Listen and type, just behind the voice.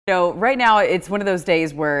Right now it's one of those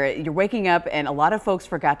days where you're waking up and a lot of folks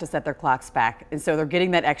forgot to set their clocks back. And so they're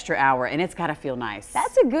getting that extra hour and it's got to feel nice.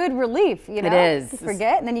 That's a good relief, you know. It is. You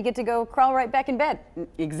forget and then you get to go crawl right back in bed.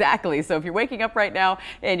 Exactly. So if you're waking up right now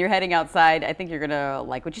and you're heading outside, I think you're going to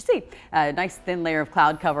like what you see. A nice thin layer of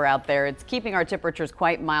cloud cover out there. It's keeping our temperatures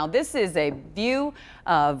quite mild. This is a view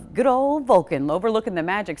of good old Vulcan overlooking the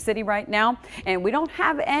Magic City right now. And we don't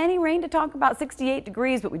have any rain to talk about, 68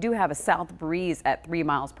 degrees, but we do have a south breeze at 3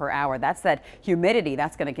 miles per hour. That's that humidity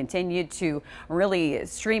that's going to continue to really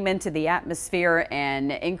stream into the atmosphere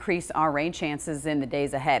and increase our rain chances in the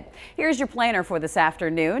days ahead. Here's your planner for this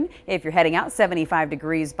afternoon. If you're heading out, 75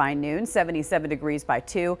 degrees by noon, 77 degrees by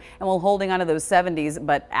 2, and we're holding on to those 70s.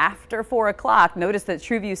 But after 4 o'clock, notice that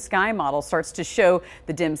TrueView Sky Model starts to show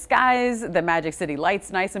the dim skies, the Magic City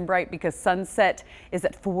lights nice and bright because sunset is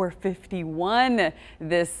at 4:51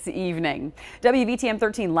 this evening. WVTM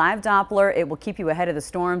 13 live Doppler, it will keep you ahead of the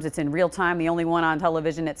storms. It's in real time, the only one on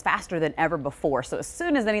television. It's faster than ever before. So as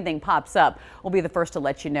soon as anything pops up, we'll be the first to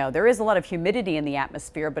let you know. There is a lot of humidity in the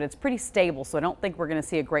atmosphere, but it's pretty stable, so I don't think we're going to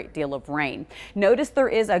see a great deal of rain. Notice there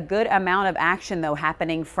is a good amount of action, though,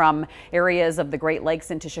 happening from areas of the Great Lakes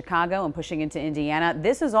into Chicago and pushing into Indiana.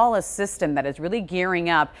 This is all a system that is really gearing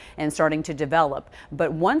up and starting to develop.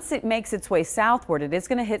 But once it makes its way southward, it is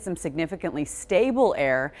going to hit some significantly stable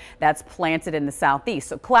air that's planted in the southeast.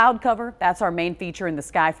 So cloud cover, that's our main feature in the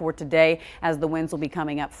sky for today, as the winds will be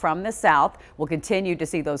coming up from the south. We'll continue to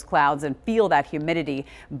see those clouds and feel that humidity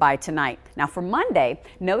by tonight. Now for Monday,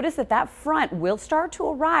 notice that that front will start to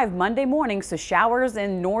arrive Monday morning, so showers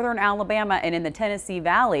in northern Alabama and in the Tennessee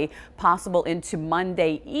Valley possible into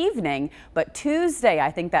Monday evening. But Tuesday,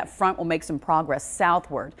 I think that front will make some progress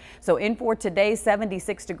southward. So in for today,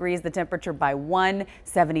 76 degrees the temperature by 1,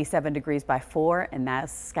 77 degrees by 4, and that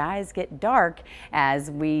skies get dark as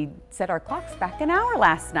we set our clocks back an hour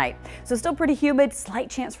last night. So still pretty humid, slight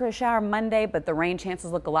chance for a shower Monday, but the rain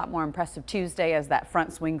chances look a lot more impressive Tuesday as that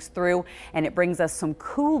front swings through and it brings us some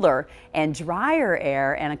cooler and drier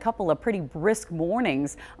air and a couple of pretty brisk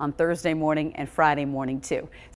mornings on Thursday morning and Friday morning too.